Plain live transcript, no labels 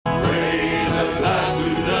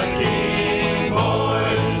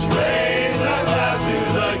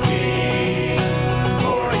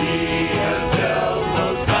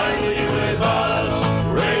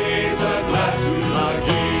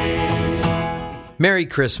Merry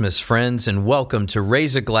Christmas, friends, and welcome to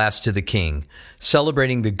Raise a Glass to the King,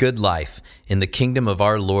 celebrating the good life in the kingdom of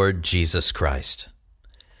our Lord Jesus Christ.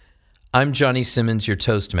 I'm Johnny Simmons, your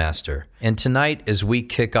Toastmaster, and tonight as we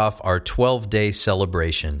kick off our 12-day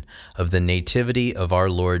celebration of the Nativity of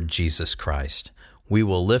our Lord Jesus Christ, we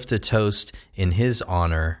will lift a toast in His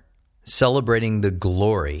honor, celebrating the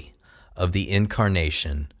glory of the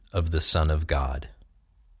incarnation of the Son of God.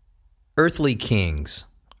 Earthly kings,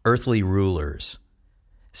 earthly rulers,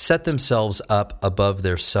 set themselves up above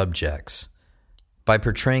their subjects by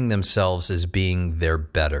portraying themselves as being their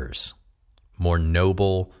betters, more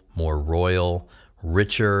noble, more royal,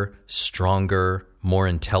 richer, stronger, more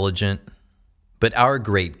intelligent. But our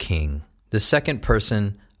great King, the second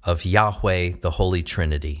person of Yahweh, the Holy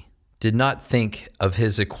Trinity, did not think of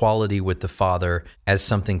His equality with the Father as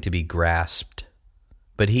something to be grasped,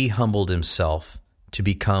 but He humbled Himself to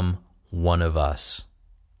become one of us.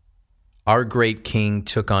 Our great King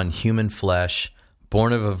took on human flesh,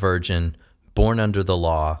 born of a virgin, born under the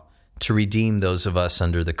law, to redeem those of us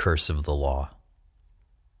under the curse of the law.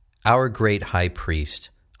 Our great high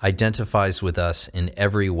priest identifies with us in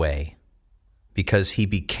every way because he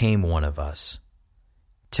became one of us,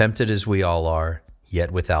 tempted as we all are,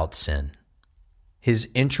 yet without sin. His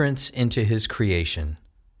entrance into his creation,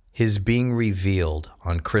 his being revealed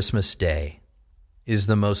on Christmas Day, is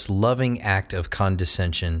the most loving act of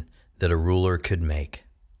condescension that a ruler could make.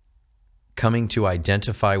 Coming to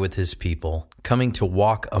identify with his people, coming to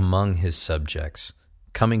walk among his subjects,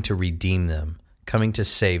 coming to redeem them, coming to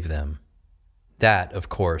save them. That, of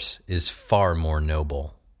course, is far more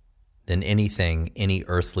noble than anything any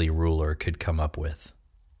earthly ruler could come up with.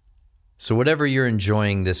 So whatever you're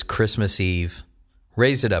enjoying this Christmas Eve,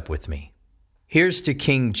 raise it up with me. Here's to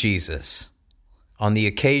King Jesus on the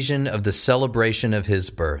occasion of the celebration of his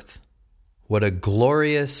birth. What a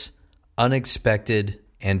glorious, unexpected,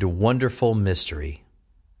 and wonderful mystery.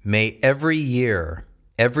 May every year,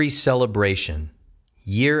 every celebration,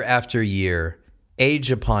 year after year,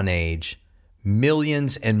 age upon age,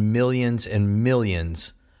 millions and millions and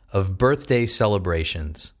millions of birthday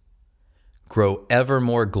celebrations grow ever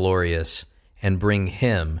more glorious and bring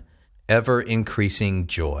Him ever-increasing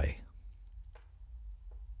joy.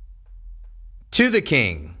 To the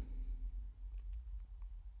King.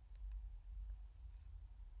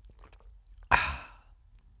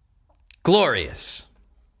 Glorious.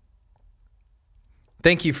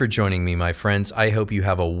 Thank you for joining me, my friends. I hope you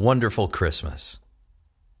have a wonderful Christmas.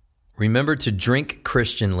 Remember to drink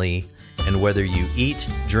Christianly, and whether you eat,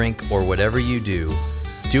 drink, or whatever you do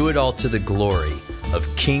it all to the glory of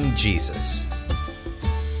King Jesus.